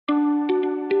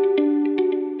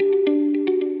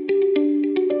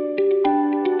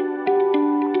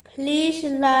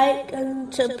like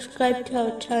and subscribe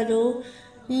to our channel.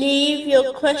 Leave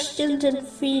your questions and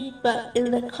feedback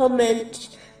in the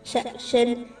comments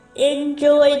section.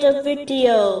 Enjoy the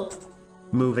video.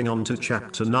 Moving on to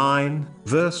chapter 9,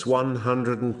 verse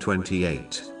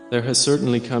 128. There has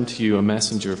certainly come to you a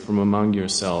messenger from among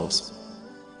yourselves.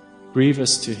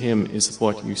 Grievous to him is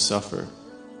what you suffer.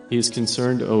 He is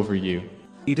concerned over you.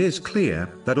 It is clear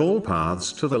that all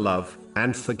paths to the love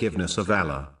and forgiveness of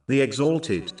Allah, the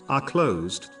Exalted, are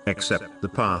closed, except the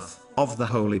path of the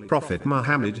Holy Prophet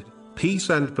Muhammad, peace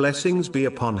and blessings be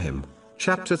upon him.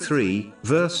 Chapter 3,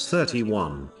 verse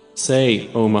 31. Say,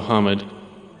 O Muhammad,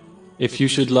 if you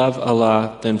should love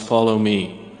Allah, then follow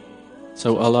me.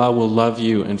 So Allah will love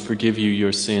you and forgive you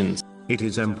your sins. It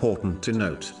is important to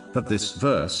note that this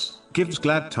verse gives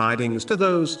glad tidings to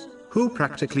those who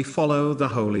practically follow the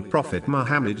Holy Prophet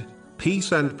Muhammad,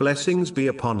 peace and blessings be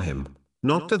upon him,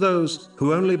 not to those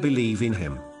who only believe in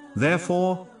him.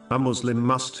 Therefore, a Muslim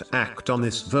must act on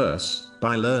this verse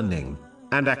by learning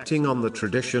and acting on the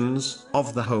traditions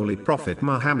of the Holy Prophet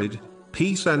Muhammad,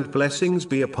 peace and blessings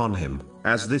be upon him,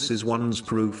 as this is one's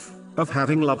proof of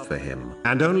having love for him.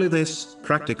 And only this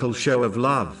practical show of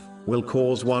love will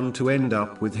cause one to end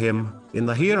up with him in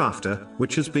the hereafter,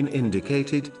 which has been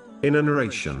indicated in a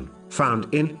narration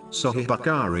found in Sahih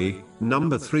Bukhari,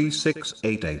 number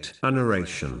 3688. A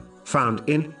narration found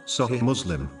in Sahih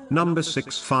Muslim, number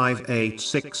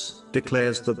 6586,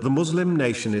 declares that the Muslim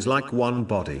nation is like one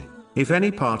body. If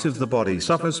any part of the body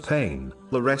suffers pain,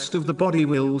 the rest of the body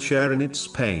will share in its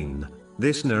pain.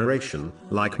 This narration,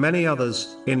 like many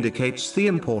others, indicates the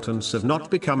importance of not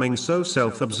becoming so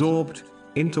self-absorbed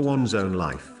into one's own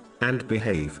life, and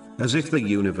behave as if the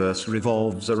universe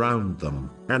revolves around them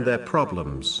and their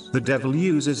problems. The devil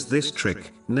uses this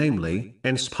trick, namely,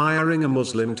 inspiring a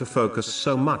Muslim to focus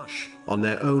so much on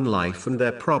their own life and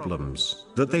their problems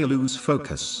that they lose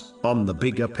focus on the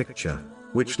bigger picture,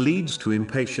 which leads to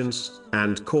impatience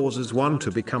and causes one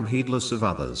to become heedless of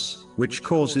others, which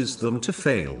causes them to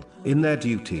fail in their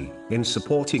duty in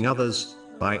supporting others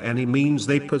by any means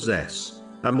they possess.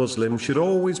 A Muslim should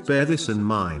always bear this in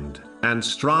mind and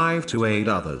strive to aid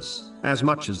others as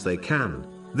much as they can.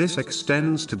 This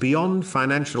extends to beyond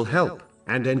financial help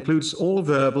and includes all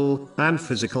verbal and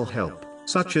physical help,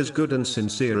 such as good and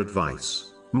sincere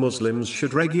advice. Muslims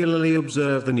should regularly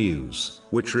observe the news,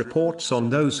 which reports on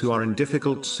those who are in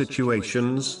difficult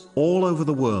situations all over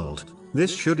the world.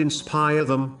 This should inspire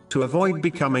them to avoid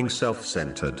becoming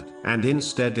self-centered and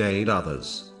instead aid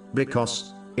others,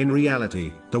 because in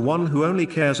reality, the one who only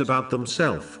cares about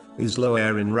themselves is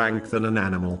lower in rank than an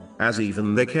animal, as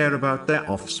even they care about their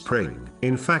offspring.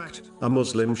 In fact, a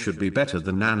Muslim should be better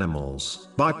than animals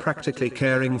by practically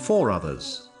caring for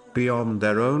others beyond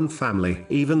their own family.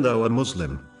 Even though a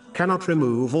Muslim cannot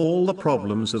remove all the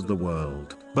problems of the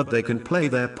world, but they can play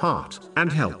their part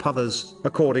and help others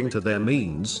according to their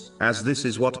means, as this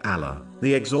is what Allah,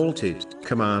 the Exalted,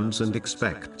 commands and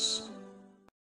expects.